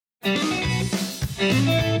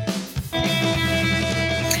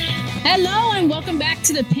Hello and welcome back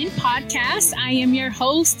to the Pin Podcast. I am your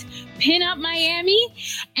host, Pin Up Miami.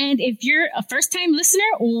 And if you're a first-time listener,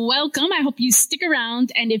 welcome. I hope you stick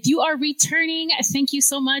around. And if you are returning, thank you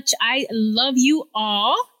so much. I love you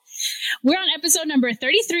all. We're on episode number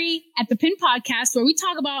 33 at the Pin Podcast, where we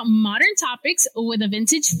talk about modern topics with a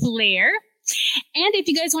vintage flair. And if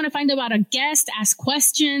you guys want to find out about a guest, ask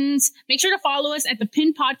questions, make sure to follow us at the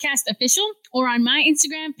Pin Podcast Official or on my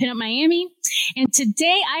Instagram, Pin Up Miami. And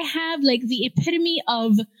today I have like the epitome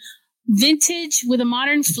of vintage with a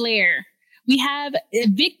modern flair. We have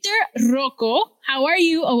Victor Rocco. How are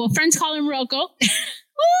you? Oh, well, friends call him Rocco.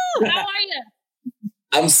 Woo, how are you?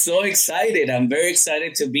 I'm so excited. I'm very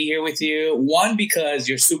excited to be here with you. One, because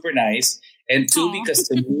you're super nice. And two, because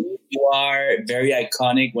to me, you are very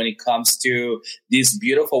iconic when it comes to this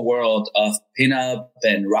beautiful world of pinup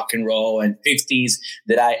and rock and roll and 50s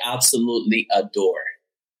that I absolutely adore.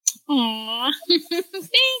 Aw,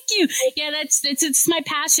 thank you. Yeah, it's my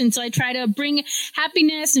passion. So I try to bring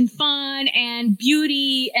happiness and fun and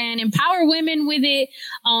beauty and empower women with it,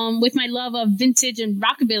 with my love of vintage and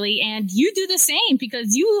rockabilly. And you do the same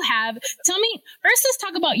because you have, tell me, first let's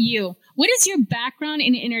talk about you. What is your background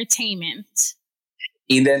in entertainment?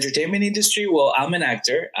 In the entertainment industry, well, I'm an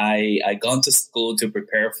actor. I gone to school to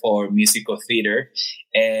prepare for musical theater.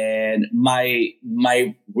 And my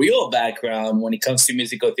real background when it comes to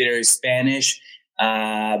musical theater is Spanish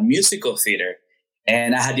musical theater.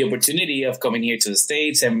 And I had the opportunity of coming here to the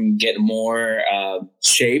States and get more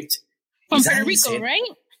shaped. From Puerto Rico, right?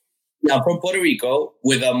 Yeah, I'm from Puerto Rico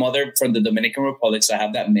with a mother from the Dominican Republic, so I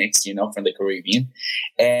have that mix, from the Caribbean.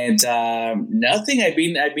 And nothing. I've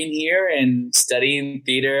been here and studying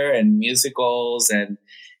theater and musicals, and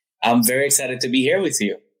I'm very excited to be here with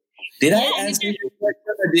you. Did I answer your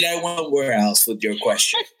question, or did I went somewhere else with your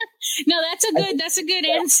question? No, that's a good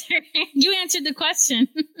answer. You answered the question.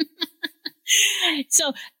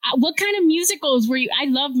 So, what kind of musicals were you? I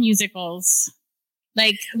love musicals.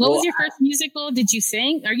 Like, what was your first musical? Did you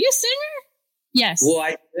sing? Are you a singer? Yes. Well,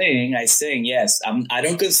 I sing, yes. I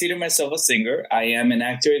don't consider myself a singer. I am an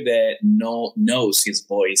actor that knows his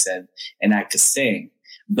voice and I could sing.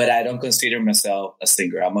 But I don't consider myself a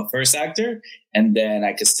singer. I'm a first actor, and then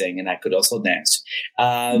I could sing, and I could also dance.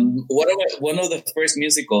 One of the first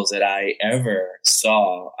musicals that I ever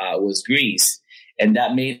saw was Grease, and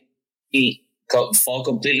that made me fall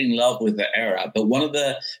completely in love with the era. But one of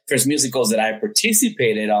the first musicals that I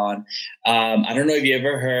participated on, I don't know if you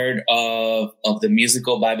ever heard of the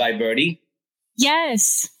musical Bye Bye Birdie.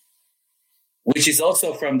 Yes. Which is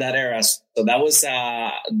also from that era. So that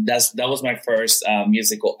was my first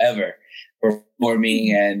musical ever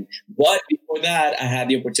performing. But before that, I had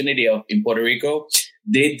the opportunity of in Puerto Rico.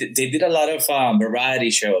 They did a lot of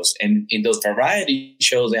variety shows, and in those variety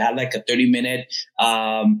shows, they had like a 30-minute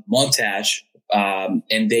montage.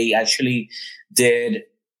 And they actually did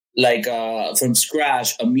like from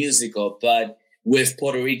scratch a musical, but with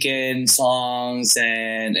Puerto Rican songs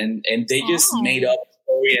and they just made up a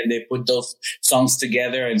story and they put those songs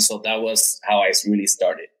together. And so that was how I really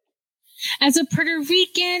started. As a Puerto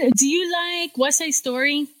Rican, do you like West Side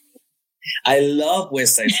Story? I love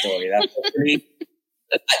West Side Story. That's really,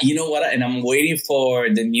 you know what? And I'm waiting for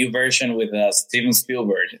the new version with Steven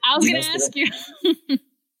Spielberg. I was going to ask you.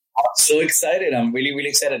 I'm so excited. I'm really, really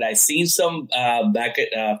excited. I've seen some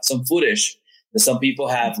some footage that some people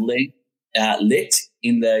have leaked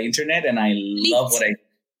in the internet, and I love what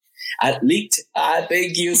I leaked.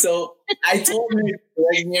 Thank you. So I told her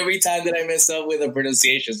every time that I mess up with the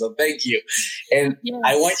pronunciation. So thank you. And yes.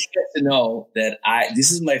 I want you guys to know that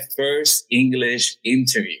this is my first English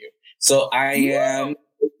interview. So I am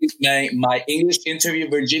my English interview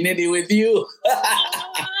virginity with you.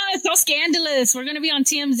 It's so scandalous. We're going to be on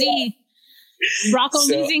TMZ. Rocco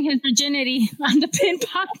losing his virginity on the Pin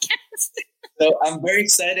Podcast. So I'm very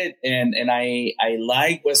excited, and I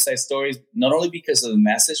like West Side Stories, not only because of the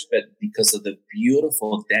message, but because of the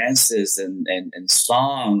beautiful dances and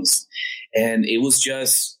songs. And it was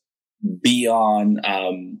just beyond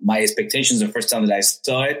my expectations the first time that I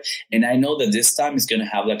saw it. And I know that this time it's going to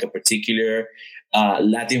have like a particular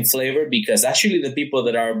Latin flavor, because actually the people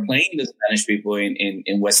that are playing the Spanish people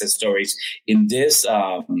in West Side Stories in this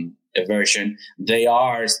version, they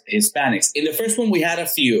are Hispanics. In the first one, we had a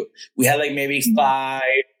few. We had like maybe 5,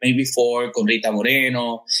 maybe 4, con Rita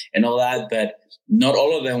Moreno and all that, but not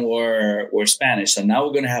all of them were Spanish. So now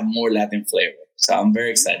we're going to have more Latin flavor. So I'm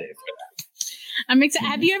very excited for that. I'm excited.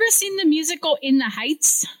 Have you ever seen the musical In the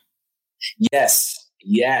Heights? Yes.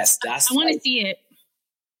 I want to see it.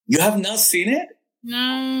 You have not seen it? No.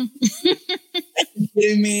 Are you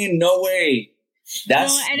kidding me? No way.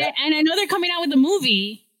 And I know they're coming out with a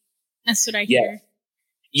movie. That's what I hear.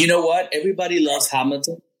 You know what? Everybody loves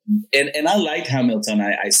Hamilton. And I liked Hamilton.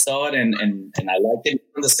 I saw it and I liked it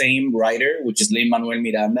from the same writer, which is Lin-Manuel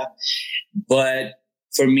Miranda. But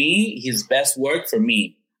for me, his best work for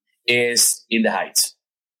me is In the Heights.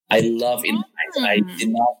 I love In the Heights. I did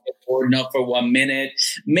not get bored enough for 1 minute.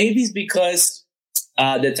 Maybe it's because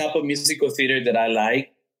the type of musical theater that I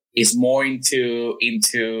like is more into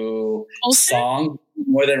song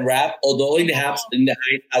more than rap. Although In the Heights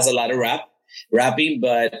has a lot of rapping,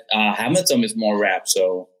 but Hamilton is more rap.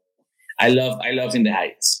 So I love In the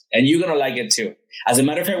Heights, and you're gonna like it too. As a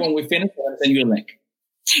matter of fact, when we finish, I'll send you a link.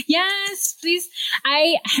 Yes, please.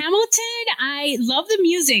 Hamilton, I love the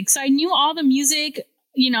music. So I knew all the music,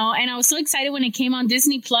 and I was so excited when it came on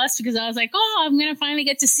Disney Plus because I was like, oh, I'm going to finally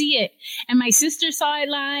get to see it. And my sister saw it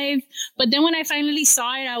live. But then when I finally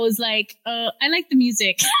saw it, I was like, I like the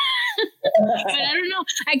music. But I don't know.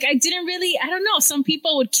 I didn't really, I don't know. Some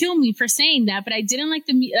people would kill me for saying that, but I didn't like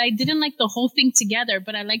the whole thing together,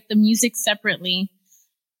 but I liked the music separately.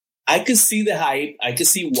 I could see the hype. I could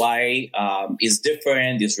see why it's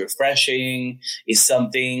different, it's refreshing, it's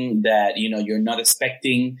something that, you're not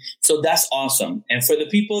expecting. So that's awesome. And for the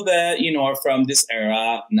people that, are from this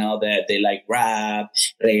era, now that they like rap,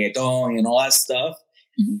 reggaeton, and all that stuff,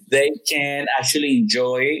 they can actually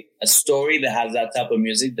enjoy a story that has that type of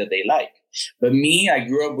music that they like. But me, I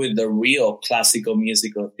grew up with the real classical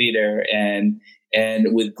musical theater and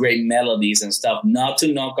with great melodies and stuff, not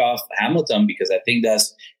to knock off Hamilton, because I think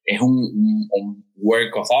that's a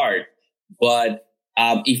work of art. But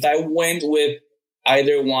if I went with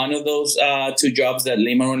either one of those two jobs that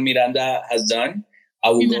Lin-Manuel Miranda has done, I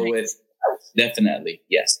would go with definitely,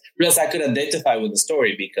 yes. Plus, I could identify with the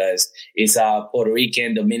story because it's Puerto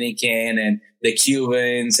Rican, Dominican, and the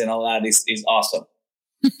Cubans and all that is awesome.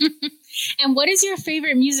 And what is your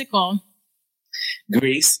favorite musical?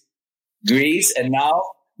 Grease, and now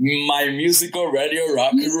my musical Radio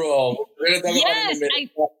Rock and Roll. Yes,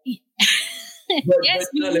 yes,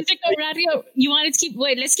 musical radio. You wanted to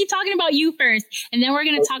let's keep talking about you first, and then we're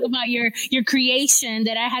going to talk about your creation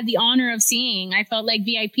that I had the honor of seeing. I felt like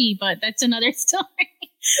VIP, but that's another story.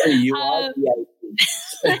 You are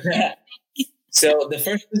VIP. So the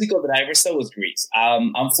first musical that I ever saw was Grease.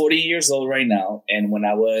 I'm 40 years old right now, and when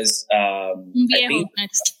I was La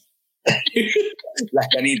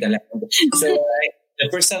Canita. So the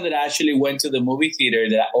first time that I actually went to the movie theater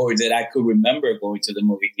that I could remember going to the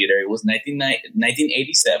movie theater, it was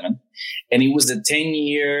 1987. And it was the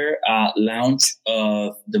 10-year launch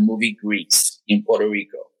of the movie Grease in Puerto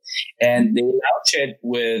Rico. And they launched it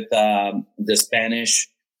with the Spanish,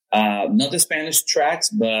 not the Spanish tracks,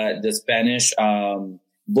 but the Spanish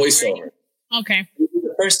voiceover. Okay. It was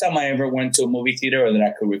the first time I ever went to a movie theater that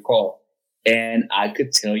I could recall. And I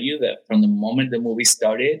could tell you that from the moment the movie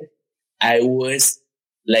started, I was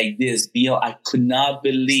like this. I could not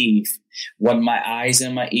believe what my eyes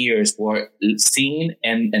and my ears were seeing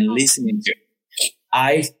and listening to.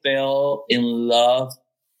 I fell in love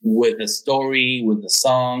with the story, with the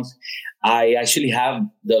songs. I actually have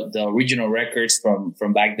the original records from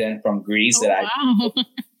back then from Grease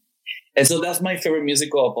and so that's my favorite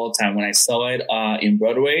musical of all time. When I saw it in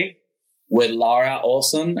Broadway with Laura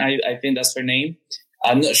Olson, I think that's her name.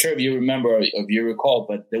 I'm not sure if you remember or if you recall,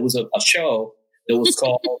 but there was a show that was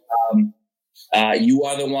called You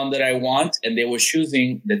Are the One That I Want, and they were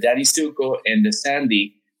choosing the Danny Zuko and the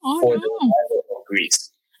Sandy for the revival of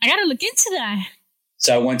Grease. I got to look into that.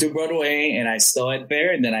 So I went to Broadway and I saw it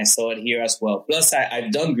there, and then I saw it here as well. Plus,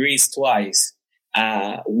 I've done Grease twice.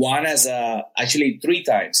 One actually 3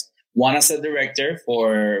 times. One as a director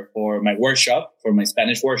for my workshop, for my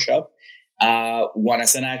Spanish workshop. One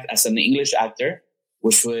as an English actor,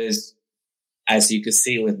 which was, as you could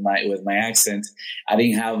see with my accent, I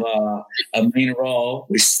didn't have a main role,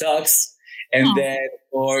 which sucks. And then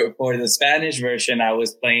for the Spanish version, I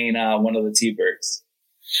was playing one of the T-Birds.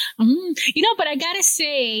 But I gotta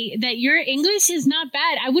say that your English is not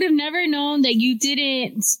bad. I would have never known that you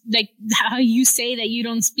didn't, like how you say that you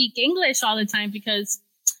don't speak English all the time, because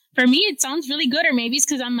for me it sounds really good. Or maybe it's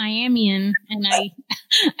because I'm Miamian and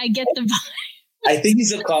I get the vibe. I think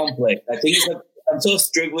it's a complex. I'm so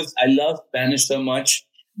strict I love Spanish so much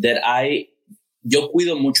that yo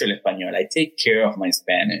cuido mucho el español. I take care of my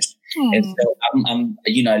Spanish. And so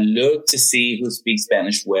I look to see who speaks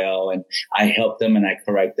Spanish well, and I help them and I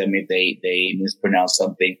correct them if they mispronounce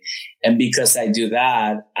something. And because I do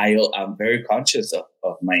that, I'm very conscious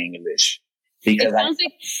of my English. Because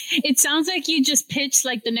it sounds like you just pitched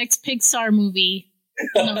like the next Pixar movie.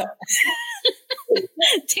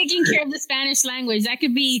 Taking care of the Spanish language. That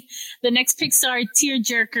could be the next Pixar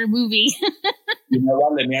tearjerker movie. You know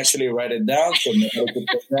what? Let me actually write it down. So maybe I can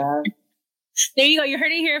put down. There you go. You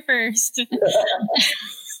heard it here first.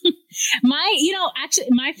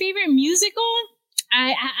 My favorite musical,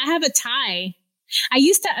 I have a tie. I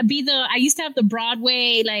used to have the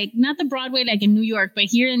Broadway, like not the Broadway like in New York, but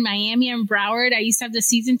here in Miami and Broward, I used to have the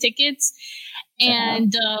season tickets.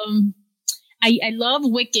 And I love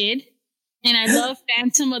Wicked and I love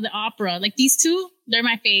Phantom of the Opera. Like these two, they're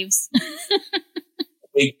my faves.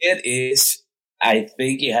 Wicked is, I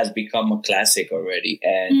think it has become a classic already.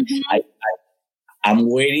 And I'm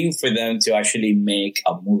waiting for them to actually make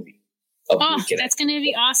a movie. Oh, that's going to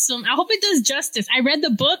be awesome. I hope it does justice. I read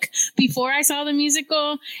the book before I saw the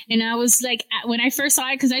musical, and I was like, when I first saw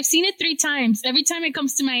it, because I've seen it 3 times. Every time it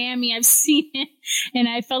comes to Miami, I've seen it, and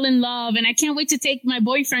I fell in love. And I can't wait to take my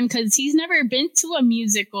boyfriend because he's never been to a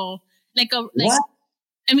musical.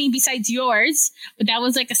 Besides yours, but that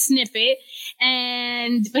was like a snippet.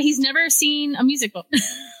 But he's never seen a musical.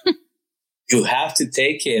 You have to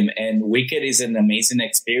take him, and Wicked is an amazing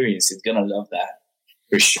experience. He's going to love that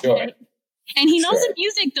for sure. Okay. And he knows the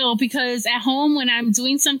music though, because at home when I'm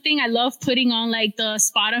doing something, I love putting on like the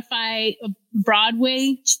Spotify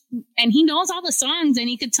Broadway, and he knows all the songs and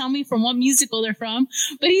he could tell me from what musical they're from,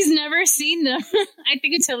 but he's never seen them. I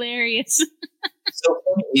think it's hilarious. So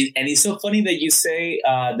funny. And it's so funny that you say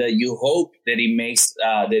that you hope that he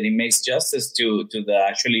makes justice to the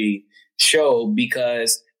actually show,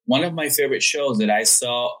 because one of my favorite shows that I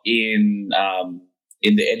saw in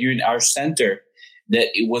the Edwin Arts Center, that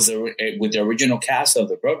it was with the original cast of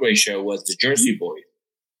the Broadway show, was The Jersey Boys,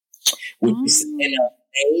 which is an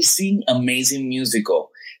amazing musical.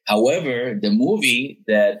 However, the movie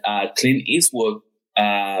that Clint Eastwood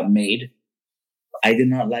made, I did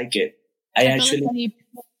not like it. I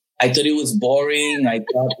thought it was boring. I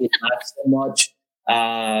thought it had so much.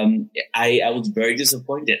 I was very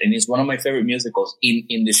disappointed, and it's one of my favorite musicals.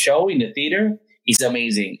 In the show, in the theater, it's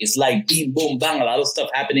amazing. It's like beam, boom, bang, a lot of stuff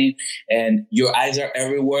happening, and your eyes are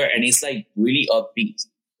everywhere, and it's like really upbeat.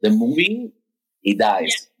 The movie, it dies.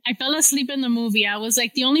 Yeah. I fell asleep in the movie. I was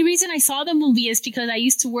like, the only reason I saw the movie is because I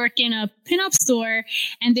used to work in a pinup store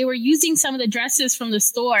and they were using some of the dresses from the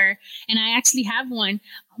store. And I actually have one,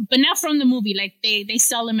 but not from the movie. Like they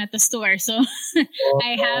sell them at the store. So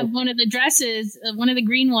I have one of the dresses, one of the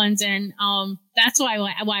green ones. And that's why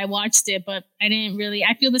I watched it. But I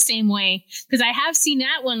feel the same way because I have seen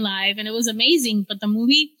that one live and it was amazing. But the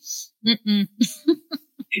movie,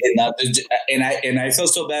 It did not, and I felt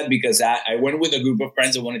so bad because I went with a group of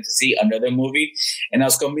friends that wanted to see another movie, and I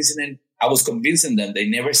was convincing them they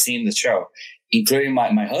never seen the show, including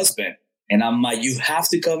my husband. And I'm like, you have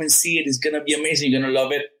to come and see it. It's gonna be amazing. You're gonna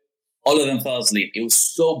love it. All of them fell asleep. It was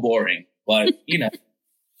so boring, but it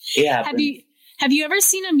happened. Have you ever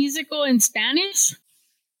seen a musical in Spanish?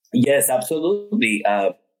 Yes, absolutely.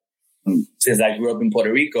 Since I grew up in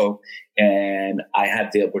Puerto Rico and I had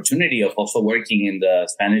the opportunity of also working in the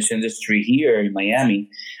Spanish industry here in Miami,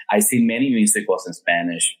 I see many musicals in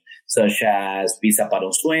Spanish, such as Visa para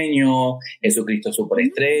un Sueño, Jesucristo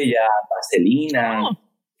Superestrella, Vaselina,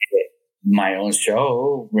 my own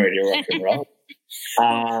show, Radio Rock and Roll.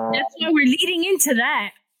 That's why we're leading into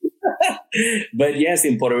that. But yes,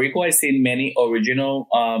 in Puerto Rico, I've seen many original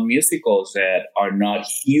musicals that are not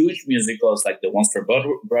huge musicals like the ones for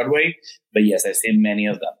Broadway. But yes, I've seen many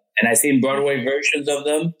of them. And I've seen Broadway versions of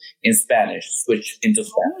them in Spanish, switched into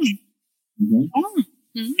Spanish.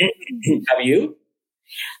 Have you?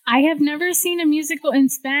 I have never seen a musical in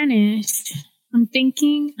Spanish. I'm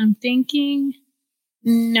thinking.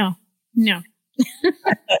 No.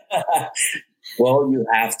 Well, you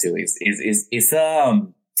have to.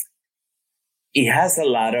 It has a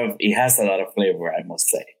lot of flavor, I must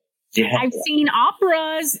say. I've seen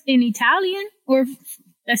operas in Italian, or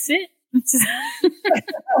that's it. I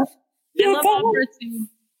love opera too.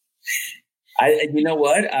 You know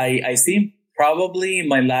what? I seen probably in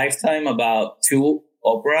my lifetime about 2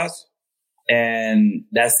 operas, and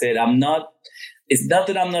that's it. It's not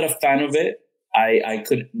that I'm not a fan of it. I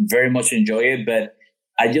could very much enjoy it, but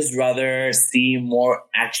I just rather see more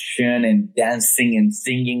action and dancing and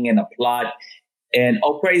singing and a plot. And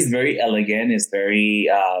opera is very elegant. It's very,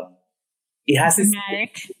 it has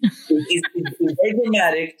dramatic. It's very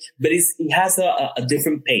dramatic, but it has a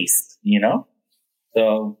different pace,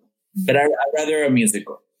 So, but I rather a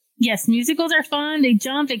musical. Yes, musicals are fun. They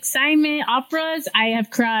jump, excitement. Operas, I have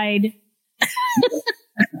cried.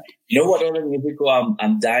 You know what other musical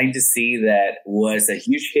I'm dying to see that was a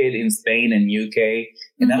huge hit in Spain and UK,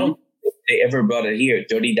 and I don't think they ever brought it here.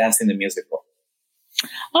 Dirty Dancing the musical.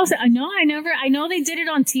 Also, no, I know they did it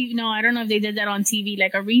on TV. No, I don't know if they did that on TV,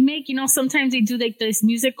 like a remake. You know, sometimes they do like this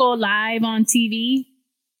musical live on TV.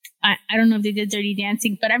 I don't know if they did Dirty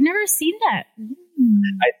Dancing, but I've never seen that.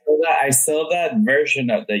 I saw that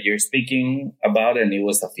version of that you're speaking about, and it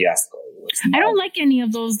was a fiasco. I don't like any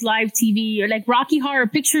of those live TV or like Rocky Horror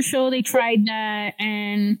Picture Show. They tried that,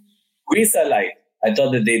 and Grease I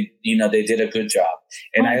thought that they did a good job,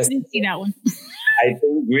 and I didn't see that one. I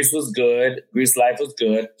think Grease was good. Grease Life was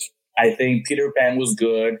good. I think Peter Pan was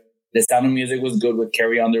good. The Sound of Music was good with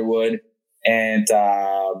Carrie Underwood, and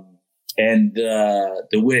The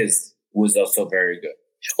Wiz was also very good.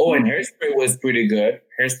 Oh, and Hairspray was pretty good.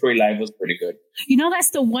 Hairspray Live was pretty good. You know,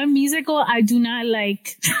 that's the one musical I do not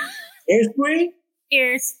like. Hairspray?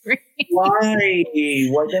 Hairspray. Why?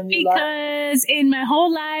 Why don't you like? Because in my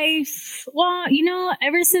whole life, well, you know,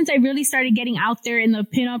 ever since I really started getting out there in the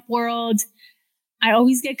pinup world, I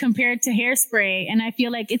always get compared to Hairspray. And I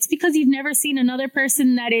feel like it's because you've never seen another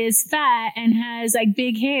person that is fat and has like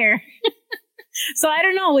big hair. So I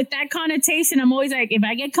don't know, with that connotation, I'm always like, if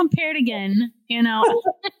I get compared again, you know.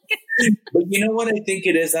 But you know what I think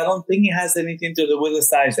it is? I don't think it has anything to do with the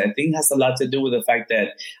size. I think it has a lot to do with the fact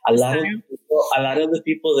that a lot of the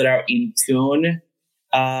people that are in tune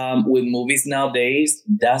with movies nowadays,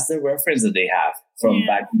 that's the reference that they have from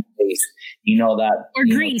back in the days. You know that. Or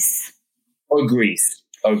Grease. Or Grease.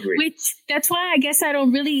 Which, that's why I guess I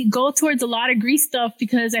don't really go towards a lot of Grease stuff,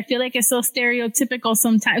 because I feel like it's so stereotypical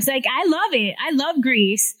sometimes. Like, I love it. I love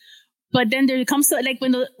Grease. But then there comes to like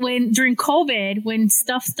when during COVID, when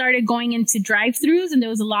stuff started going into drive-thrus, and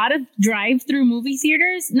there was a lot of drive-through movie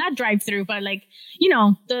theaters, not drive-through, but like, you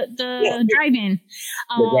know, the drive-in.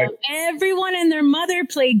 Everyone and their mother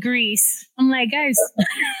played Grease. I'm like, guys.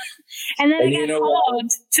 And then I got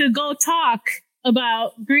called to go talk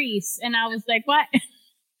about Grease. And I was like, what?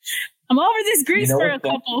 I'm over this Grease for a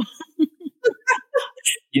couple.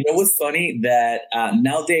 You know what's funny? That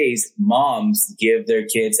nowadays moms give their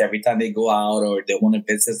kids, every time they go out or they want to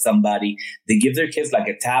visit somebody, they give their kids like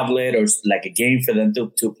a tablet or like a game for them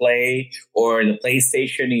to play, or the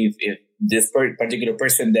PlayStation if this particular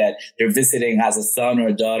person that they're visiting has a son or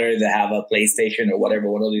a daughter that have a PlayStation or whatever,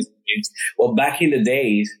 one of these games. Well, back in the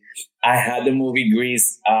days, I had the movie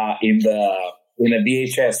Grease in the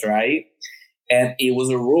VHS, right? And it was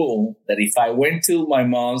a rule that if I went to my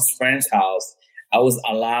mom's friend's house, I was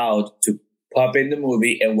allowed to pop in the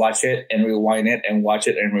movie and watch it and rewind it and watch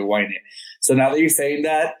it and rewind it. So now that you're saying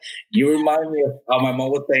that, you remind me of how my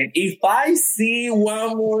mom was saying, if I see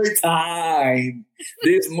one more time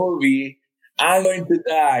this movie, I'm going to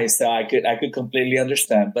die. So I could completely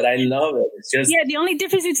understand, but I love it. It's just, the only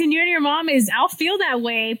difference between you and your mom is I'll feel that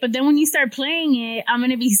way, but then when you start playing it, I'm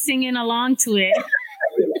going to be singing along to it.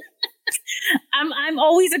 I'm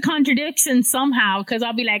always a contradiction somehow, because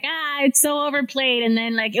I'll be like, it's so overplayed, and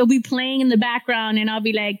then like it'll be playing in the background, and I'll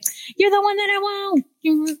be like, you're the one that I want.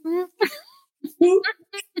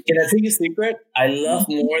 Can I tell you a secret? I love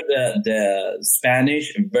more the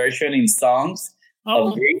Spanish version in songs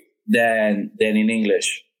of Grease than in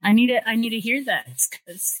English. I need to hear that,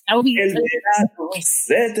 because I will be. El verano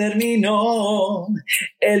se terminó,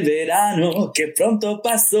 el verano que pronto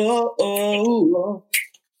pasó.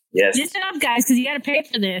 Yes. Listen up, guys, because you got to pay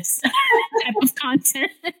for this type of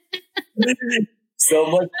content. So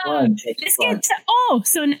much fun. Let's get to,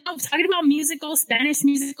 so now talking about musicals, Spanish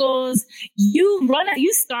musicals,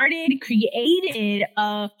 created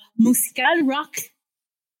a musical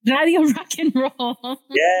radio rock and roll.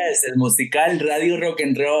 Yes, el musical radio rock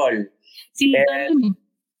and roll. Sí,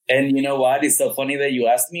 and you know what? It's so funny that you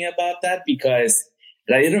asked me about that, because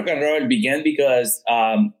radio rock and roll began because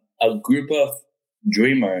a group of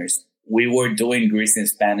dreamers, we were doing Grease in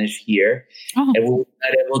Spanish here, and we were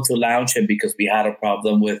not able to launch it because we had a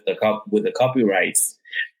problem with the copyrights,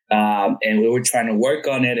 and we were trying to work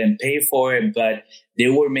on it and pay for it, but they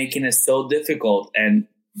were making it so difficult, and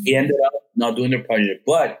we ended up not doing the project.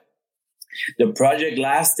 But the project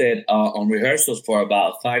lasted on rehearsals for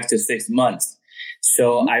about 5 to 6 months.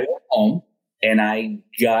 So I went home and I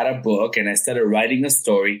got a book and I started writing a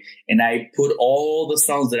story, and I put all the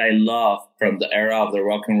songs that I love from the era of the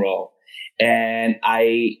rock and roll, and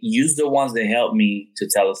I used the ones that helped me to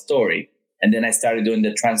tell a story. And then I started doing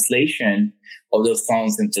the translation of those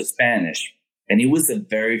songs into Spanish, and it was a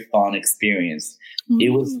very fun experience. Mm-hmm.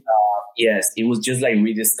 It was, it was just like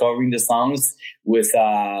rediscovering the songs with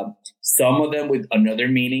some of them with another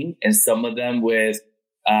meaning and some of them with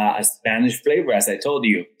a Spanish flavor, as I told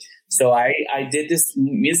you. So I did this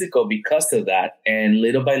musical because of that. And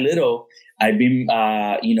little by little, I've been,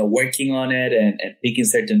 working on it and picking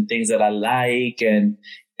certain things that I like and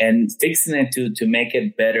and fixing it to make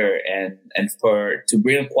it better and to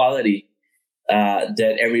bring quality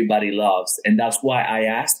that everybody loves. And that's why I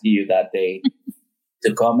asked you that day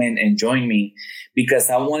to come in and join me, because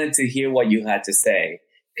I wanted to hear what you had to say,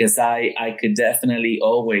 because I could definitely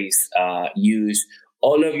always use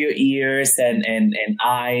all of your ears and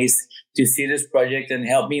eyes to see this project and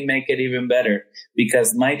help me make it even better.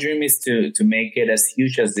 Because my dream is to make it as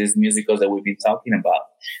huge as these musicals that we've been talking about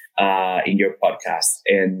in your podcast.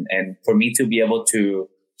 And for me to be able to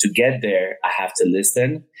get there, I have to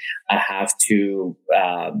listen. I have to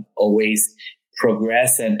always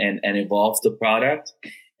progress and evolve the product,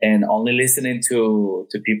 and only listening to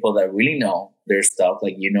people that really know their stuff,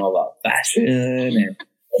 like about fashion and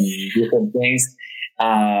different things.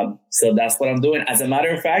 So that's what I'm doing. As a matter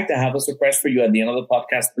of fact, I have a surprise for you at the end of the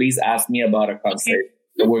podcast. Please ask me about a concert,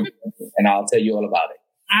 and I'll tell you all about it.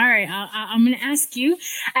 All right, I'm going to ask you.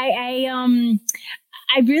 I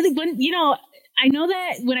really wouldn't. I know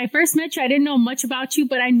that when I first met you, I didn't know much about you,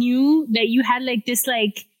 but I knew that you had like this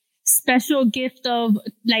like special gift of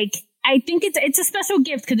like, I think it's a special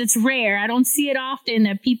gift because it's rare. I don't see it often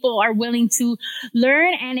that people are willing to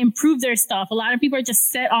learn and improve their stuff. A lot of people are just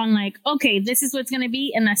set on like, okay, this is what's going to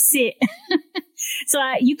be, and that's it. So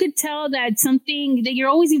you could tell that something that you're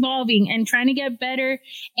always evolving and trying to get better.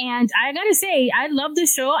 And I got to say, I love the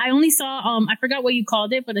show. I only saw, I forgot what you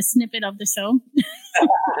called it, but a snippet of the show.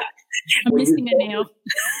 I'm missing a nail.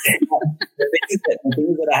 The thing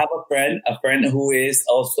is that I have a friend who is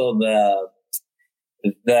also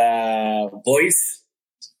the voice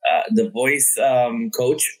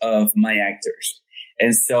coach of my actors.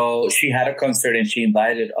 And so she had a concert and she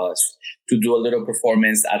invited us to do a little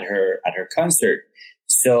performance at her concert.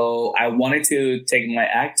 So I wanted to take my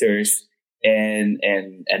actors and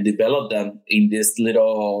develop them in this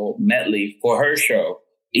little medley for her show.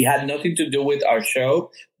 It had nothing to do with our show,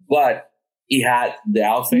 but it had the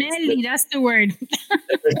outfits. Medley, that's the word.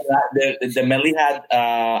 the medley had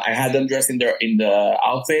I had them dressed in the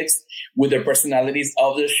outfits with the personalities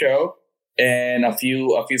of the show, and a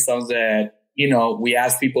few songs that we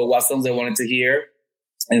asked people what songs they wanted to hear,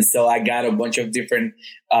 and so I got a bunch of different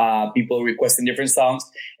people requesting different songs,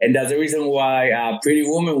 and that's the reason why Pretty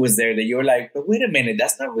Woman was there. That you're like, but wait a minute,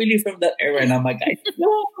 that's not really from that era, and I'm like,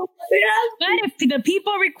 no, but if the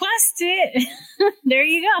people request it, there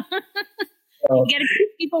you go. You gotta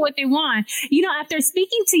give people what they want. After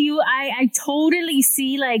speaking to you, I totally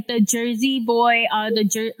see like the Jersey boy,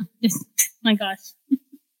 my gosh.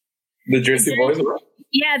 The Jersey Boys?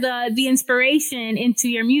 Yeah, the inspiration into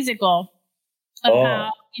your musical. Of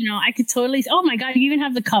how, I could totally, oh my God, you even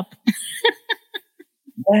have the cup.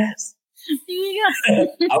 Yes. Here you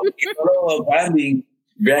go. Branding.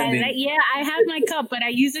 Yeah, I have my cup, but I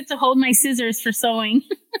use it to hold my scissors for sewing.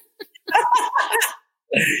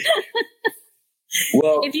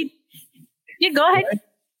 Well, go ahead.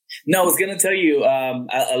 No, I was going to tell you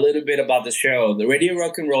a little bit about the show. The Radio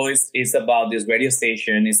Rock and Roll is about this radio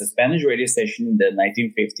station. It's a Spanish radio station in the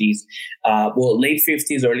 1950s, late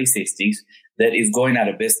 50s, early 60s, that is going out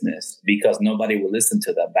of business because nobody would listen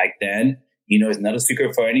to them. Back then, it's not a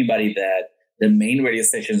secret for anybody that the main radio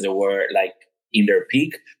stations that were like in their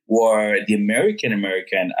peak were the American,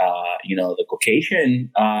 the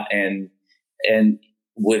Caucasian, and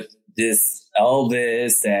with this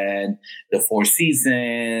Elvis and the Four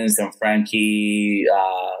Seasons and Frankie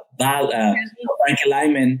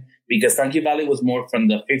Lyman, because Frankie Valli was more from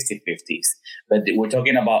the 50s, but we're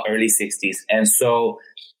talking about early 60s. And so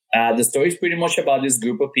the story is pretty much about this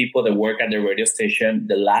group of people that work at the radio station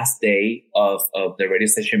the last day of the radio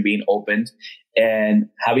station being opened and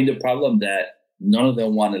having the problem that none of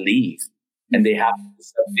them want to leave. And they have to do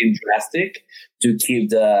something drastic to keep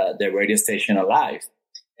the radio station alive.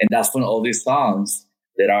 And that's when all these songs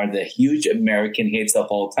that are the huge American hits of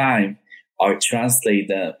all time are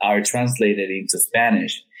translated into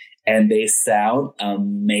Spanish, and they sound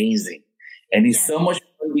amazing. And it's so much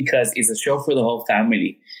fun because it's a show for the whole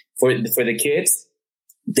family. For the kids,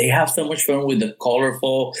 they have so much fun with the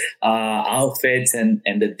colorful outfits and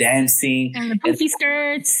the dancing and the poofy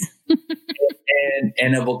skirts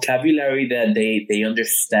and a vocabulary that they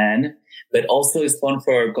understand. But also it's fun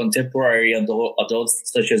for contemporary adults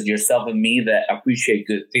such as yourself and me that appreciate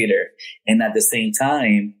good theater. And at the same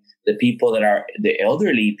time, the people that are the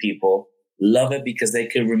elderly people love it because they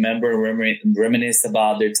can remember and reminisce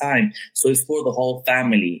about their time. So it's for the whole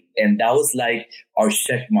family. And that was like our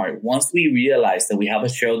check mark. Once we realized that we have a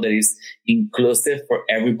show that is inclusive for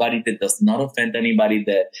everybody, that does not offend anybody,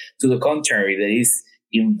 that to the contrary, that is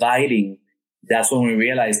inviting that's when we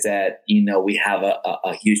realized that, we have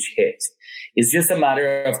a huge hit. It's just a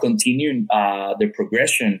matter of continuing the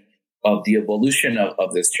progression of the evolution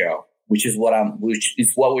of this show, which is what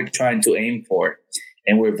we're trying to aim for.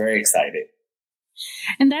 And we're very excited.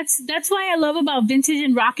 And that's why I love about vintage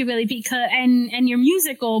and rockabilly, because and your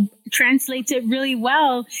musical translates it really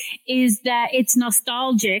well, is that it's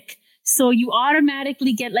nostalgic. So you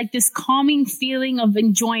automatically get like this calming feeling of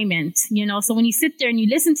enjoyment, So when you sit there and you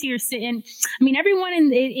listen to everyone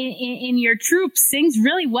in your troupe sings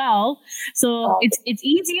really well. So it's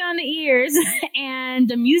easy on the ears, and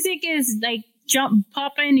the music is like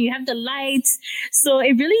popping. You have the lights, so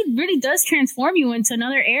it really, really does transform you into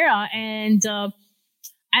another era. And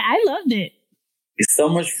I loved it. It's so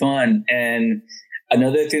much fun. And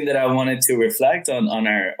another thing that I wanted to reflect on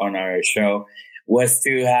our show was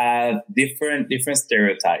to have different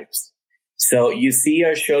stereotypes. So you see,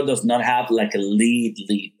 our show does not have like a lead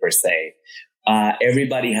per se.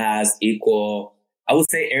 Everybody has equal, I would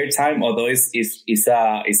say, airtime, although it's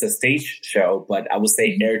a stage show, but I would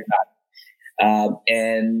say airtime.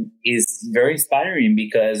 And it's very inspiring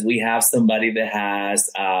because we have somebody that has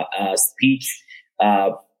a speech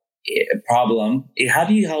problem. How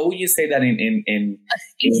would you say that in a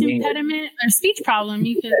speech impediment or speech problem?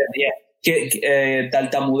 You could, yeah.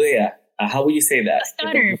 Tartamudea. How would you say that? A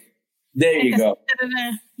stutter. There you go.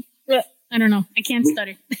 I don't know. I can't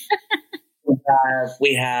stutter.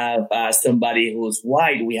 We have somebody who's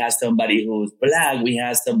white. We have somebody who's black. We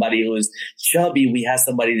have somebody who's chubby. We have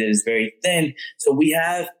somebody that is very thin. So we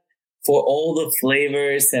have for all the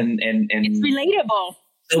flavors and it's relatable.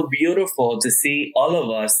 So beautiful to see all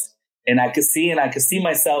of us, and I could see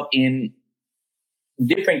myself in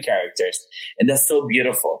different characters, and that's so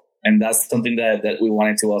beautiful. And that's something that we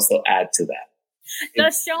wanted to also add to that.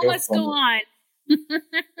 The show must go on.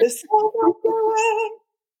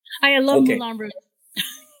 I love Moulin Rouge.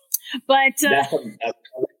 But and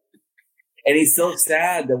it's so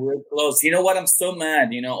sad that we're closed. You know what? I'm so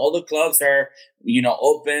mad. All the clubs are,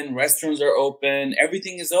 open, restaurants are open,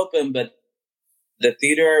 everything is open, but the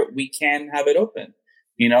theater, we can't have it open.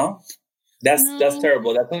 That's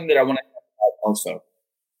terrible. That's something that I want to talk about also.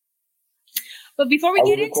 But before we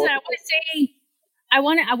get into that,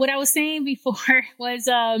 what I was saying before was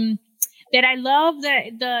that I love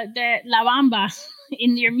the La Bamba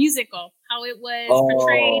in your musical, how it was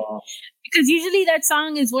portrayed. Because usually that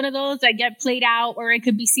song is one of those that get played out, or it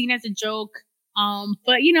could be seen as a joke.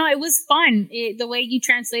 But it was fun. The way you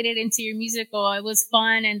translated it into your musical, it was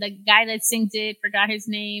fun. And the guy that sings it, forgot his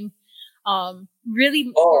name, really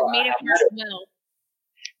made it work well.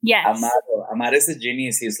 Yes. Amado is a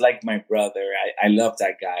genius. He's like my brother. I love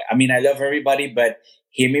that guy. I mean, I love everybody, but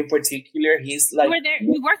him in particular, he's like...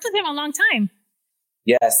 You worked with him a long time.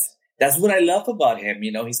 Yes. That's what I love about him.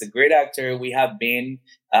 He's a great actor. We have been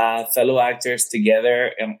fellow actors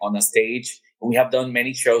together on a stage. We have done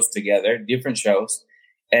many shows together, different shows.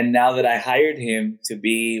 And now that I hired him to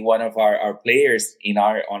be one of our players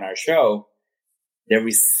on our show, the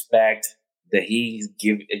respect that he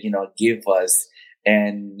give us.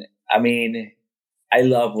 And I mean, I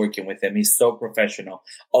love working with him. He's so professional,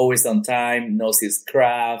 always on time, knows his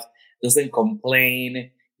craft, doesn't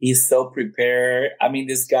complain. He's so prepared. I mean,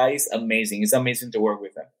 this guy is amazing. It's amazing to work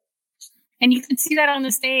with him. And you could see that on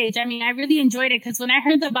the stage. I mean, I really enjoyed it because when I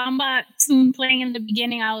heard the Bamba tune playing in the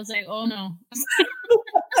beginning, I was like, oh no.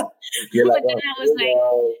 But then I was like,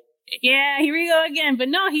 yeah, here we go again. But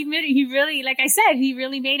no, he really, like I said, he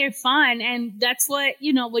really made it fun. And that's what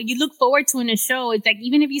you look forward to in a show. It's like,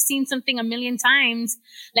 even if you've seen something a million times,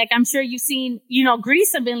 like I'm sure you've seen,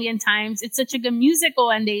 Grease a million times. It's such a good musical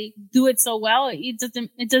and they do it so well. It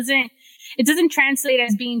doesn't translate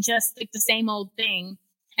as being just like the same old thing.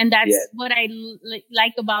 And that's what I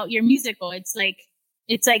like about your musical. It's like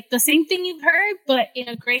the same thing you've heard, but in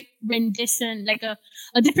a great rendition, like a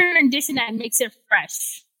different rendition that makes it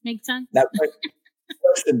fresh. Make sense? That's my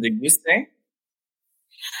question. Did you sing?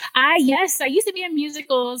 Yes, I used to be in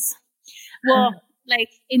musicals. Well, like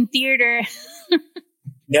in theater.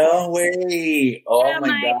 No way! Oh yeah, my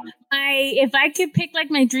God! If I could pick like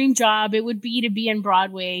my dream job, it would be to be in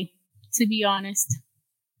Broadway. To be honest.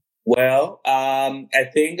 Well, I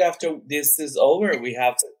think after this is over, we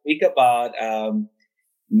have to speak about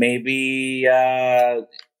maybe an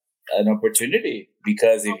opportunity.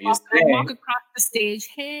 Because if you walk across the stage,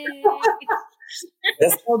 hey.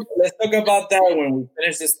 let's talk about that when we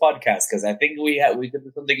finish this podcast, because I think we could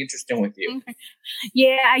do something interesting with you. Okay.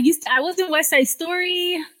 Yeah, I was in West Side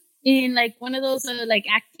Story in like one of those like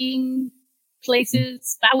acting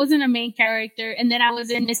places. I wasn't a main character, and then I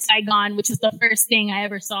was in Miss Saigon, which was the first thing I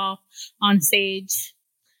ever saw on stage.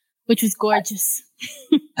 which was gorgeous.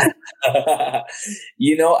 I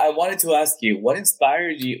wanted to ask you, what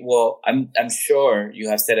inspired you? Well, I'm sure you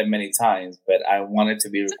have said it many times, but I wanted to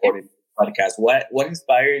be recording the podcast. What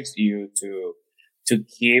inspires you to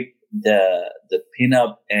keep the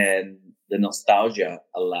pinup and the nostalgia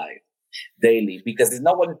alive daily? Because it's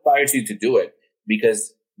not what inspires you to do it,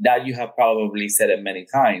 because that you have probably said it many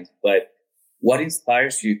times, but what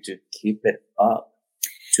inspires you to keep it up,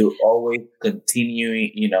 to always continue,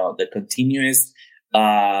 the continuous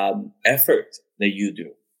effort that you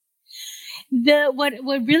do? What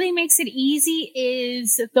really makes it easy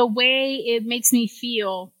is the way it makes me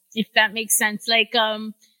feel, if that makes sense. Like,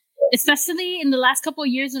 especially in the last couple of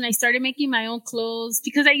years when I started making my own clothes,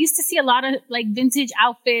 because I used to see a lot of like vintage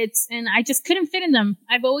outfits and I just couldn't fit in them.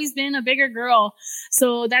 I've always been a bigger girl.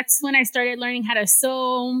 So that's when I started learning how to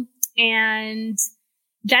sew, and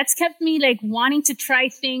that's kept me like wanting to try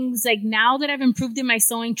things. Like now that I've improved in my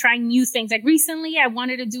sewing, trying new things. Like recently I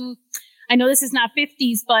wanted to do, I know this is not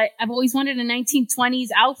 50s, but I've always wanted a 1920s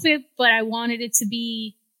outfit, but I wanted it to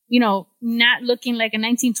be, not looking like a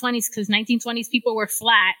 1920s, because 1920s people were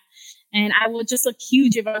flat and I would just look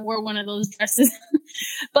huge if I wore one of those dresses.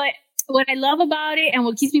 But what I love about it and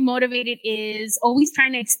what keeps me motivated is always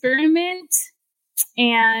trying to experiment.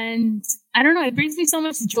 And I don't know, it brings me so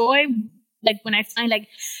much joy. Like when I find, like,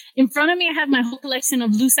 in front of me, I have my whole collection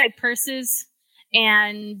of lucite purses,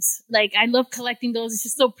 and like I love collecting those. It's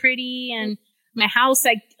just so pretty, and my house,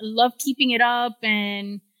 I love keeping it up,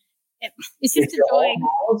 and it's just a joy.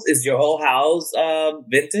 Is your whole house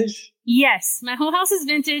vintage? Yes, my whole house is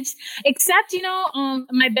vintage, except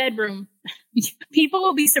my bedroom. People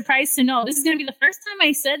will be surprised to know this is going to be the first time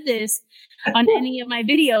I said this on any of my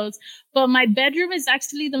videos, but my bedroom is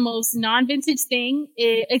actually the most non-vintage thing,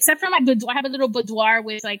 except for my boudoir. I have a little boudoir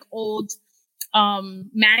with like old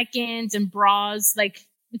mannequins and bras. Like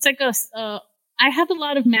it's like I have a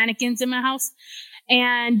lot of mannequins in my house,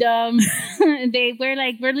 and they wear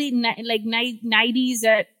like really like 90s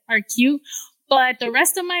that are cute. But the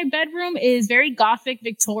rest of my bedroom is very Gothic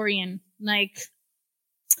Victorian. Like,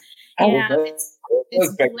 it's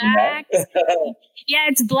black. Yeah,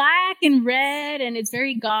 it's black and red, and it's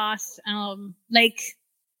very goth. Like,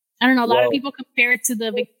 I don't know. A lot of people compare it to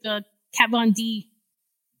the Kat Von D.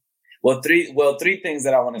 Well, three things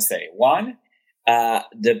that I want to say. One,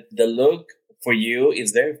 the look for you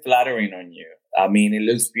is very flattering on you. I mean, it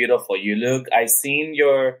looks beautiful. I've seen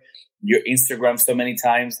your Instagram so many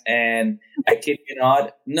times, and I kid you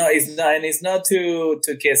not. No, it's not, and it's not to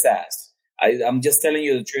kiss ass. I'm just telling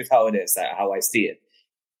you the truth, how it is, how I see it.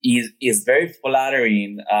 Is very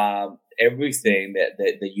flattering. Everything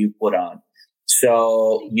that you put on.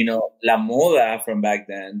 So la moda from back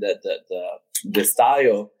then, the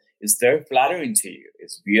style is very flattering to you.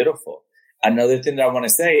 It's beautiful. Another thing that I want to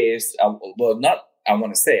say is, I want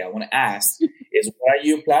to ask is, what are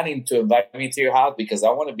you planning to invite me to your house? Because I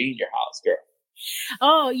want to be in your house, girl.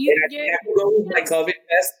 Oh, I have to go with my COVID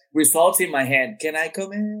test results in my hand. Can I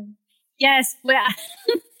come in? Yes, well,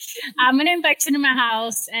 I'm gonna invite you to my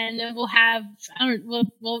house, and then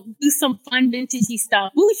we'll do some fun vintagey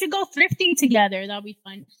stuff. We should go thrifting together. That'll be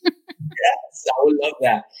fun. Yes, I would love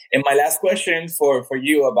that. And my last question for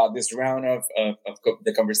you about this round of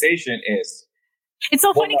the conversation is, it's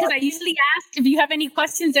so funny because I usually ask if you have any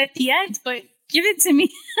questions at the end, but give it to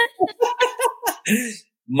me.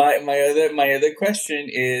 My other question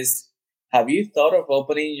is, have you thought of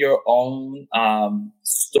opening your own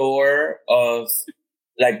store of,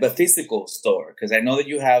 like, the physical store? Because I know that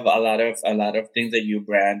you have a lot of things that you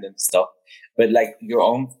brand and stuff, but like your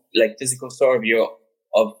own like physical store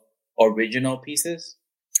of original pieces.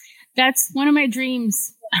 That's one of my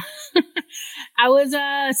dreams. I was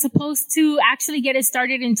supposed to actually get it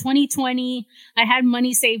started in 2020. I had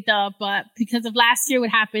money saved up, but because of last year, what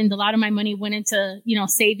happened, a lot of my money went into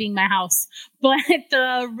saving my house. But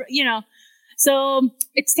so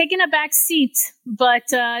it's taken a back seat, but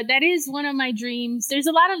that is one of my dreams. There's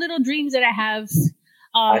a lot of little dreams that I have.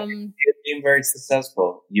 You've been very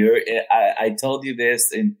successful. I told you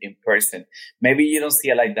this in person. Maybe you don't see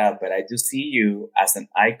it like that, but I do see you as an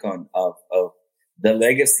icon of the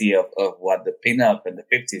legacy of what the pinup in the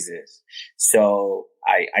 50s is. So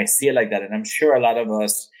I see it like that. And I'm sure a lot of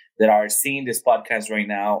us that are seeing this podcast right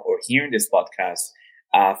now or hearing this podcast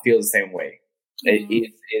feel the same way. Mm-hmm.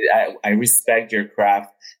 I respect your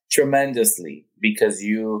craft tremendously because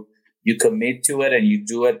you commit to it and you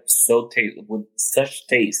do it with such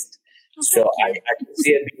taste. Oh, so I can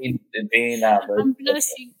see it being I'm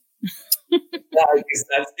blushing. No, it's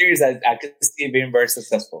not serious. I can see it being very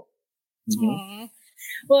successful. Mm-hmm.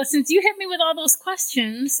 Well, since you hit me with all those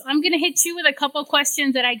questions, I'm going to hit you with a couple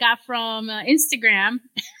questions that I got from Instagram.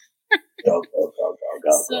 Go,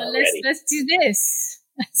 So let's do this.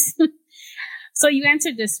 So you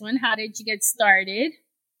answered this one. How did you get started?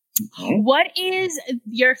 Mm-hmm. What is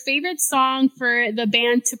your favorite song for the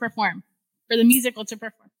band to perform, for the musical to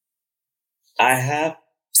perform? I have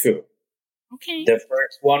two. Okay. The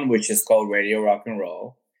first one, which is called Radio Rock and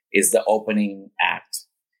Roll, is the opening act.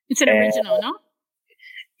 It's an original, no?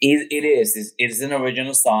 It is. It's an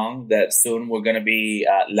original song that soon we're going to be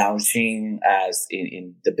launching as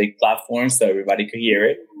in the big platform so everybody could hear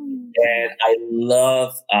it. And I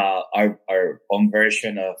love our own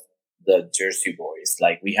version of the Jersey Boys.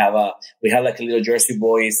 Like we have like a little Jersey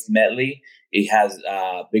Boys medley. It has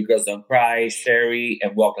Big Girls Don't Cry, Sherry,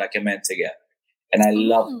 and Walk Like a Man Together. And I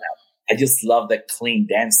love that. I just love the clean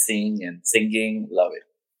dancing and singing. Love it.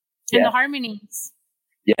 And the harmonies.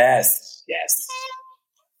 Yes.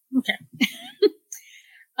 Okay.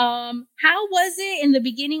 How was it in the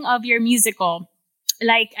beginning of your musical?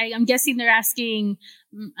 Like, I'm guessing they're asking,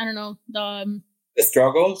 I don't know, the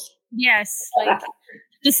struggles? Yes. Like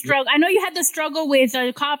the struggle. I know you had the struggle with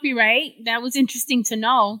copyright. That was interesting to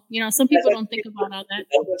know. You know, some people don't think about all that.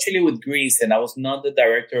 That was actually with Grease, and I was not the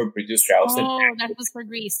director or producer. That was for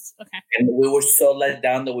Grease. Okay. And we were so let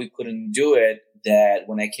down that we couldn't do it, that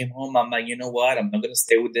when I came home, I'm like, you know what? I'm not going to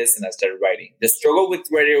stay with this. And I started writing. The struggle with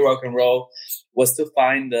Radio Rock and Roll was to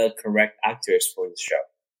find the correct actors for the show.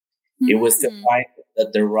 Mm-hmm. It was to find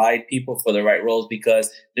the right people for the right roles,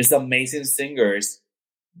 because there's amazing singers,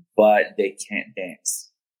 but they can't dance.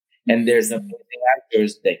 And there's amazing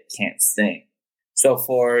actors that can't sing. So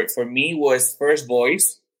for me was first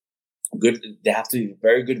voice, good. They have to be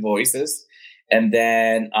very good voices. And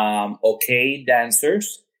then, okay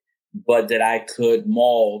dancers, but that I could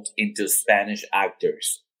mold into Spanish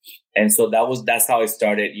actors. And so that's how I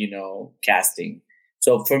started, casting.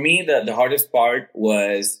 So for me, the hardest part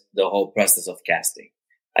was the whole process of casting.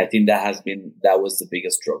 I think that was the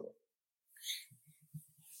biggest struggle.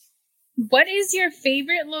 What is your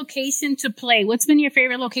favorite location to play? What's been your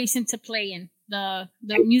favorite location to play in the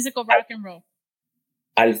musical Rock and Roll?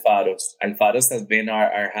 Alfaros. Alfaros has been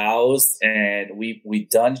our house, and we've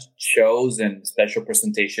done shows and special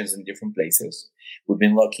presentations in different places. We've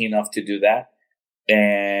been lucky enough to do that.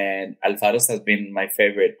 And Alfaros has been my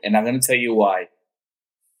favorite. And I'm going to tell you why.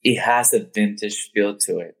 It has a vintage feel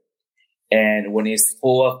to it. And when it's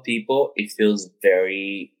full of people, it feels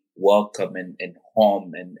very welcome and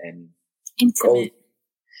home and intimate. Cold.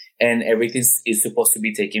 And everything is supposed to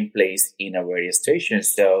be taking place in a radio station.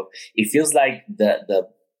 So it feels like the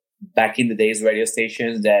back in the days radio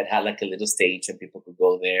stations that had like a little stage and people could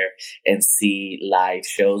go there and see live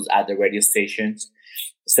shows at the radio stations.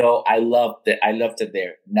 So I loved it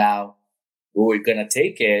there. Now we're going to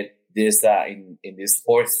take it in this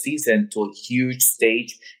fourth season to a huge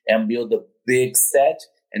stage and build a big set.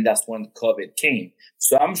 And that's when COVID came.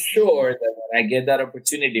 So I'm sure that when I get that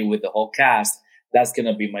opportunity with the whole cast, that's going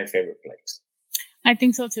to be my favorite place. I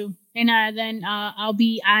think so too. And then I'll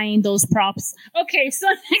be eyeing those props. Okay, so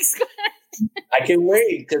next question. I can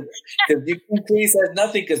wait because you can please says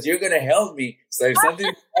nothing because you're going to help me. So if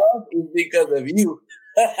something's wrong, it's because of you.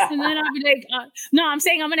 And then I'll be like, no, I'm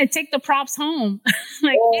saying I'm going to take the props home.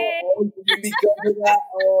 Like, because of that?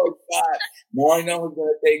 Oh, God. Now I know who's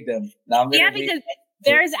going to take them. Now because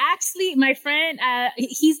there's actually my friend,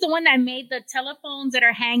 he's the one that made the telephones that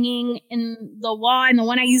are hanging in the wall, and the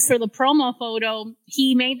one I used for the promo photo,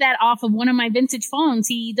 he made that off of one of my vintage phones.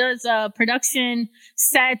 He does production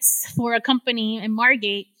sets for a company in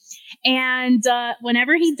Margate. And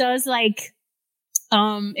whenever he does like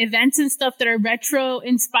events and stuff that are retro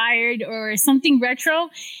inspired or something retro,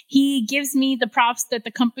 he gives me the props that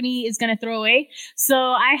the company is going to throw away. So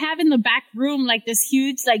I have in the back room like this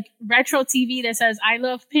huge like retro TV that says I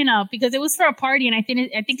love pinup, because it was for a party, and I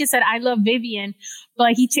think it said I love Vivian,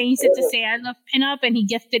 but he changed it to say I love pinup, and he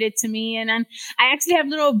gifted it to me. And then I actually have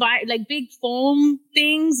little like big foam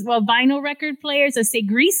things, vinyl record players that say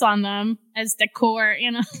Grease on them as decor,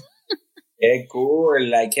 Yeah,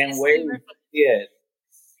 cool. I can't wait to see it.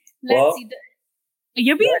 Let's see.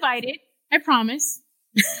 You'll be invited. I promise.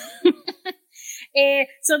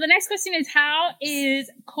 So the next question is, how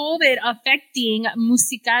is COVID affecting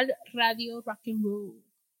Musical Radio Rock and Roll?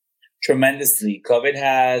 Tremendously. COVID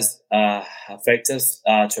has affected us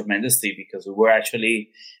tremendously, because we were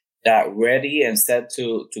actually ready and set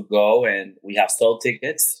to go, and we have sold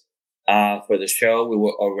tickets for the show. We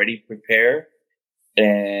were already prepared,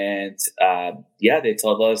 and they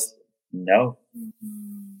told us no.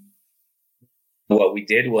 Mm-hmm. What we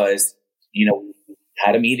did was, we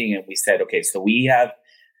had a meeting and we said, okay, so we have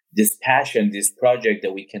this passion, this project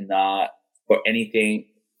that we cannot for anything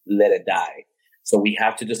let it die. So we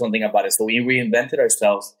have to do something about it. So we reinvented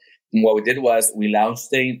ourselves. And what we did was we launched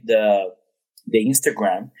the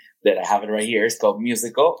Instagram that I have it right here. It's called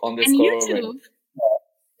musical underscore and YouTube.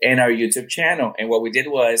 And our YouTube channel. And what we did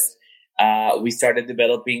was we started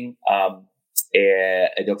developing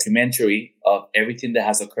a documentary of everything that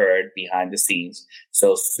has occurred behind the scenes.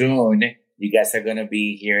 So soon you guys are going to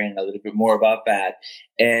be hearing a little bit more about that,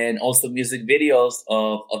 and also music videos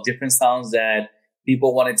of different songs that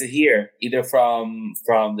people wanted to hear, either from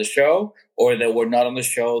the show or that were not on the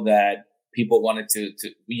show that people wanted to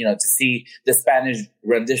see the Spanish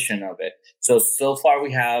rendition of it. So far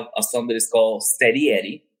we have a song that is called Steady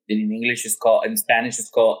Eddie. That in Spanish it's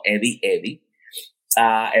called Eddie Eddie.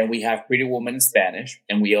 And we have Pretty Woman in Spanish.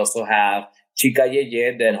 And we also have Chica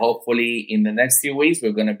Yeye that hopefully in the next few weeks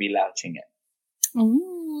we're going to be launching it.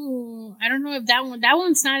 Ooh, I don't know if that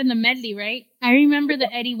one's not in the medley, right? I remember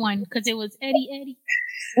the Eddie one because it was Eddie Eddie.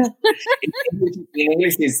 In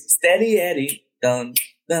English it's Steady Eddie. Dun,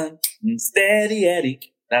 dun, steady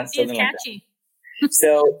Eddie. That's something like catchy. That.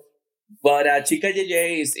 So, but Chica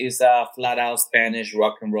Yeye is a flat out Spanish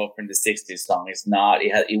rock and roll from the 60s song. It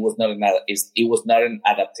was not an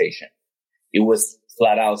adaptation. It was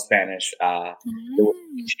flat out Spanish. It was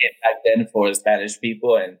back then for the Spanish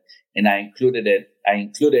people, and I included it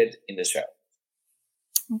in the show.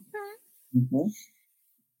 Okay. Mm-hmm.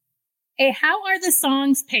 Hey, how are the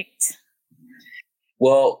songs picked?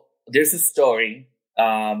 Well, there's a story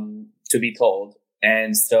to be told,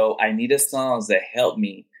 and so I needed songs that help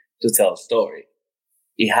me to tell a story.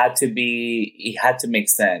 It had to make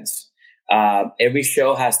sense. Every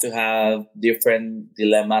show has to have different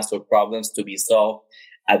dilemmas or problems to be solved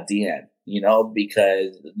at the end,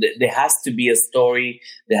 because there has to be a story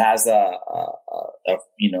that has a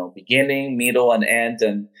beginning, middle, and end.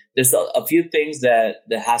 And there's a few things that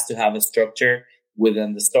has to have a structure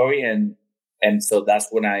within the story. And so that's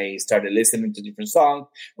when I started listening to different songs.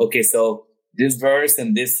 Okay, so this verse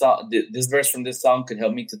and this verse from this song could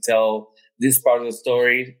help me to tell this part of the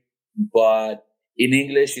story, but in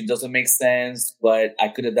English it doesn't make sense. But I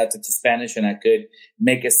could adapt it to Spanish, and I could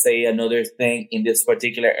make it say another thing in this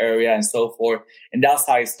particular area, and so forth. And that's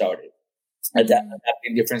how I started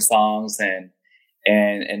adapting different songs, and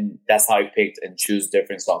that's how I picked and choose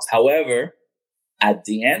different songs. However, at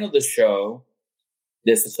the end of the show,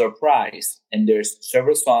 there's a surprise, and there's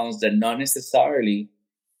several songs that not necessarily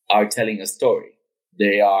are telling a story.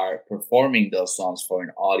 They are performing those songs for an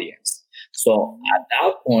audience. So at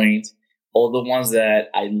that point, all the ones that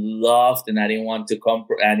I loved and I didn't want to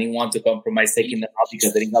compromise taking them out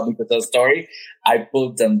because they didn't help me to tell a story, I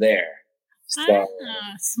put them there. So,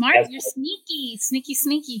 smart. You're sneaky.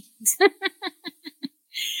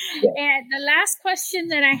 Yeah. And the last question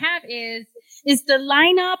that I have is the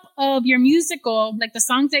lineup of your musical, like the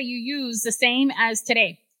songs that you use, the same as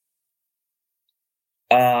today?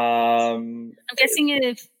 I'm guessing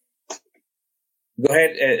if. Go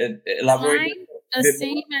ahead, elaborate. The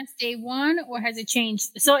same as day one, or has it changed?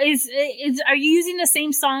 So are you using the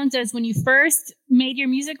same songs as when you first made your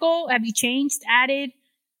musical? Have you changed, added?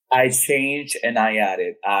 I changed and I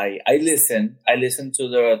added. I listen to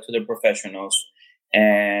the professionals,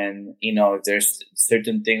 and there's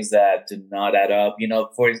certain things that do not add up.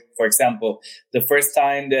 For example, the first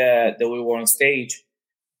time that we were on stage,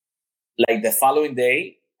 like the following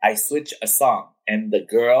day, I switched a song, and the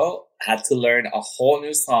girl had to learn a whole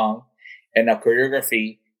new song and a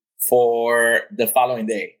choreography for the following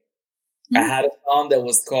day. Mm-hmm. I had a song that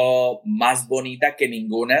was called Más Bonita Que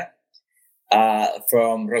Ninguna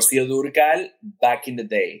from Rocío Dúrcal back in the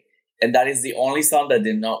day. And that is the only song that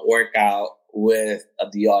did not work out with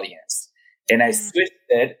the audience. And I switched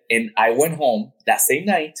it, and I went home that same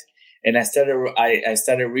night, and I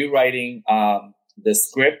started rewriting the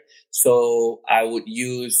script. So I would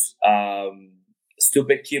use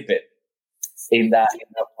Stupid Cupid in that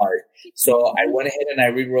part. So I went ahead and I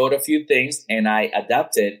rewrote a few things, and I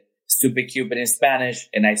adapted Stupid Cupid in Spanish,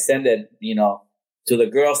 and I sent it, to the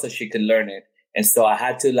girl so she could learn it. And so I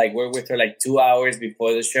had to work with her 2 hours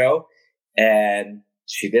before the show, and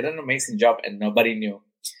she did an amazing job, and nobody knew.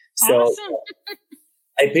 So awesome.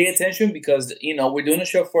 I pay attention because, we're doing a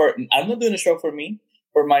show I'm not doing a show for me,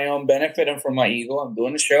 for my own benefit and for my ego. I'm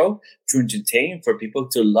doing a show to entertain, for people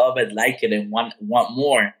to love it, like it, and want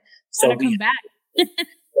more. So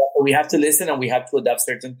we have to listen, and we have to adapt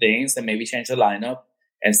certain things and maybe change the lineup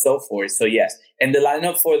and so forth. So yes. And the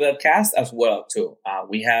lineup for the cast as well too.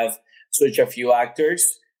 We have switched a few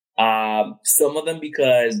actors. Some of them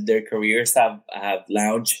because their careers have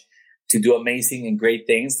launched to do amazing and great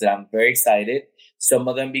things that I'm very excited. Some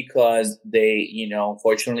of them because they,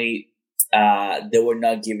 unfortunately, they were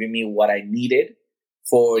not giving me what I needed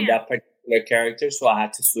for that particular character. So I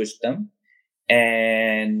had to switch them.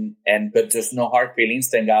 But there's no hard feelings.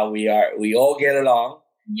 Thank God we all get along.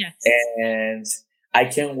 Yes. And I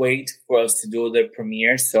can't wait for us to do the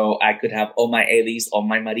premiere so I could have all my Eddies, all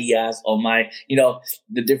my Marias, all my,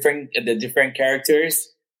 the different characters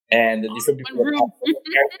and the different people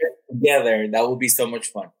together. That would be so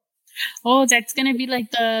much fun. Oh, that's going to be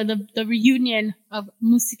like the reunion of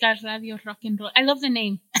Musical Radio Rock and Roll. I love the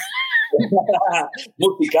name.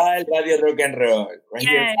 Musical Radio Rock and Roll. Right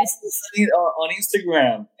here on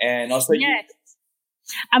Instagram. And also yes.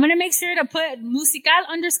 I'm going to make sure to put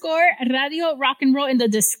musical_radio rock and roll in the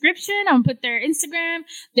description. I'm going to put their Instagram,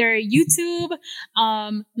 their YouTube.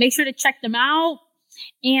 Make sure to check them out.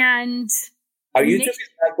 And our YouTube is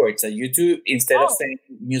backwards. So YouTube, instead of saying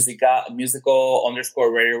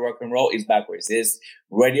musical_radio rock and roll, is backwards. It's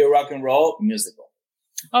Radio Rock and Roll Musical.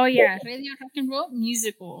 Oh, yeah. Radio Rock and Roll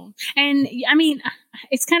Musical. And I mean,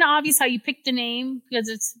 it's kind of obvious how you picked the name because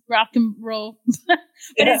it's rock and roll.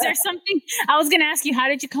 But is there something I was going to ask you? How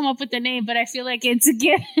did you come up with the name? But I feel like it's a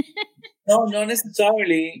gift. No, not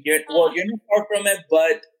necessarily. You're not far from it.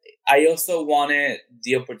 But I also wanted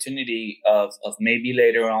the opportunity of maybe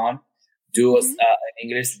later on do an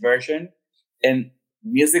English version. And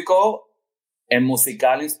musical and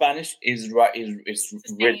musical in Spanish is written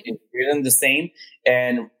the same,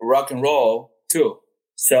 and rock and roll too.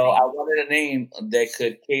 So I wanted a name that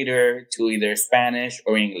could cater to either Spanish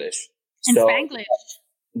or English. And Spanglish.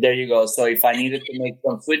 There you go. So if I needed to make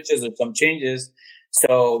some switches or some changes,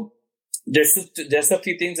 so there's a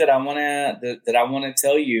few things that I wanna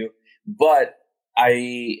tell you, but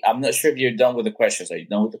I'm not sure if you're done with the questions. Are you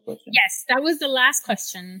done with the question? Yes, that was the last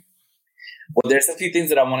question. Well, there's a few things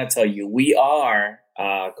that I want to tell you. We are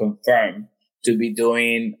confirmed to be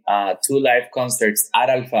doing 2 live concerts at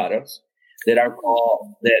Alfaro's that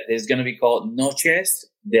is going to be called Noches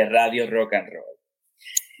de Radio Rock and Roll.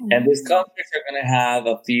 Mm-hmm. And these concerts are going to have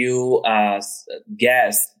a few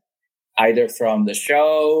guests, either from the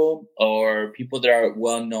show or people that are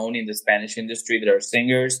well known in the Spanish industry that are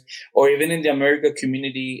singers, or even in the American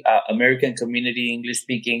community, English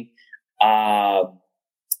speaking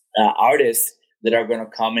artists that are going to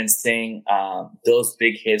come and sing those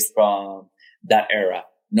big hits from that era.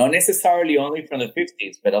 Not necessarily only from the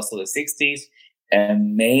 50s, but also the 60s.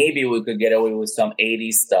 And maybe we could get away with some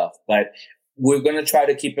 80s stuff. But we're going to try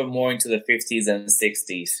to keep it more into the 50s and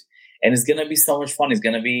 60s. And it's going to be so much fun. It's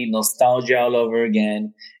going to be nostalgia all over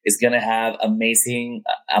again. It's going to have amazing...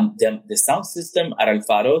 the sound system at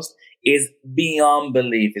Alfaro's is beyond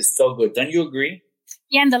belief. It's so good. Don't you agree?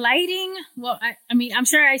 Yeah, and the lighting, well, I mean, I'm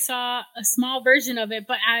sure I saw a small version of it,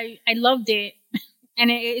 but I loved it. And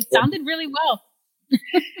it sounded really well.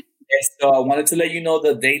 Yes, so I wanted to let you know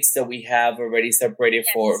the dates that we have already separated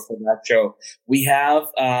for that show. We have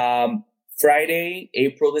Friday,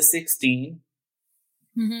 April the 16th.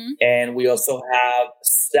 Mm-hmm. And we also have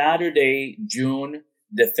Saturday, June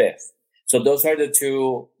the 5th. So those are the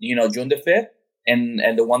two, June the 5th. And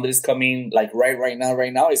the one that is coming like right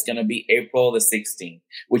now is going to be April the 16th,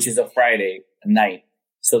 which is a Friday night.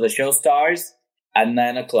 So the show starts at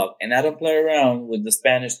 9:00, and I don't play around with the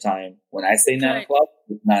Spanish time. When I say 9:00,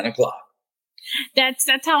 it's 9:00.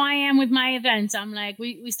 That's how I am with my events. I'm like,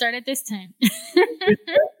 we start at this time.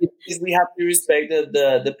 We have to respect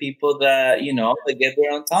the people that, that get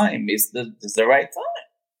there on time. It's the right time.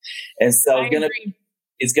 And so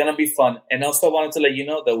it's going to be fun. And also I wanted to let you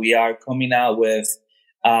know that we are coming out with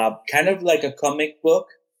kind of like a comic book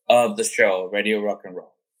of the show, Radio Rock and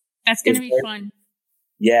Roll. That's going to be fun.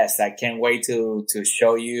 Yes, I can't wait to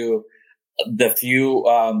show you the few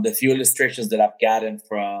illustrations that I've gotten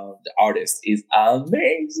from the artist. Is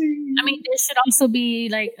amazing. I mean, there should also be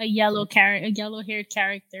like a yellow haired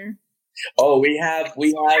character. Oh, we have.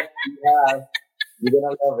 You're gonna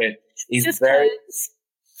love it.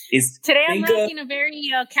 Today I'm rocking a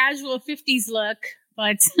very casual 50s look,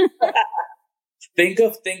 but think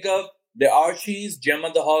of the Archies,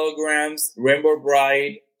 Gemma the Holograms, Rainbow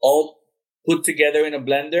Bride, all put together in a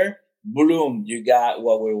blender. Boom, you got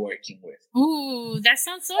what we're working with. Ooh, that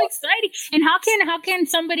sounds so exciting. And how can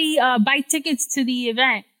somebody buy tickets to the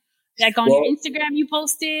event? Like on your Instagram, you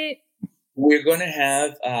post it? We're going to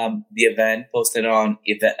have the event posted on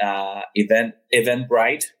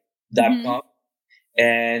eventbrite.com. Mm-hmm.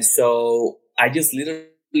 And so I just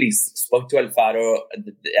literally spoke to Alfaro,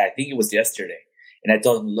 I think it was yesterday. And I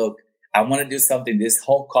told him, look, I want to do something. This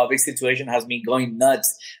whole COVID situation has me going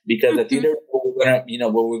nuts because the theater where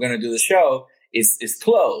we're gonna do the show is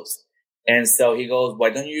closed. And so he goes,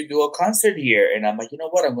 why don't you do a concert here? And I'm like, you know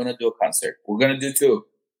what? I'm going to do a concert. We're going to do two.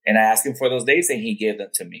 And I asked him for those dates and he gave them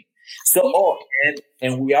to me. So,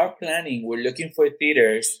 and we are planning, we're looking for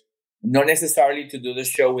theaters, not necessarily to do the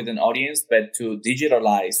show with an audience, but to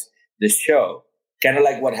digitalize the show. Kind of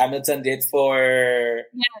like what Hamilton did for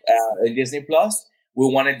Disney Plus. We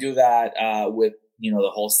want to do that with,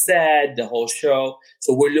 the whole set, the whole show.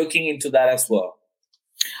 So we're looking into that as well.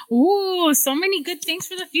 Ooh, so many good things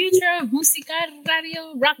for the future of música,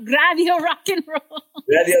 radio, rock and roll.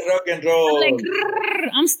 Radio, rock and roll.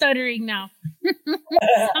 I'm stuttering now.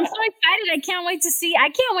 I'm so excited. I can't wait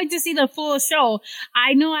to see the full show.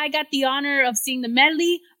 I know I got the honor of seeing the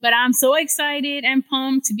medley, but I'm so excited and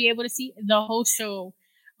pumped to be able to see the whole show.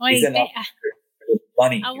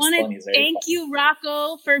 Funny. I want to thank you,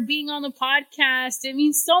 Rocco, for being on the podcast. It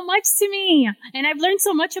means so much to me. And I've learned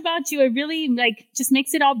so much about you. It really just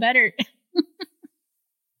makes it all better.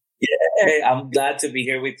 Yeah, I'm glad to be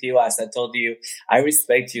here with you. As I told you, I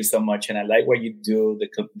respect you so much and I like what you do,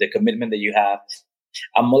 the commitment that you have.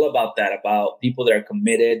 I'm all about that, about people that are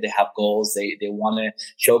committed, they have goals, they want to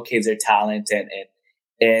showcase their talent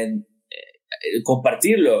and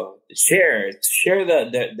compartirlo, share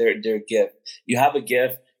their gift. You have a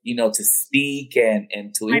gift, to speak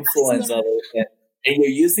and to influence others, and you're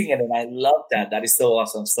using it, and I love that. That is so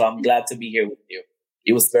awesome. So I'm glad to be here with you.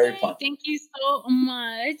 It was very fun. Thank you so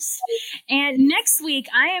much. And next week,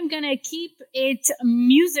 I am going to keep it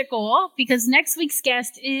musical because next week's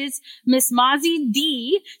guest is Miss Mozzie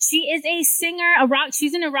D. She is a singer,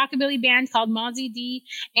 she's in a rockabilly band called Mozzie D.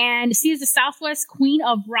 And she is the Southwest Queen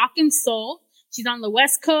of Rock and Soul. She's on the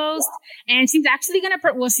West Coast, and she's actually going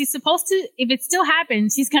to, she's supposed to, if it still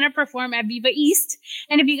happens, she's going to perform at Viva East.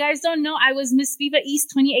 And if you guys don't know, I was Miss Viva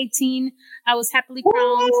East 2018. I was happily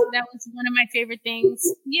crowned. That was one of my favorite things.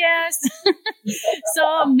 Yes.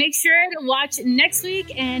 So make sure to watch next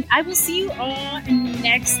week, and I will see you all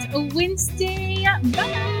next Wednesday.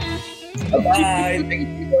 Bye. Bye-bye. Thank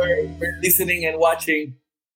you for listening and watching.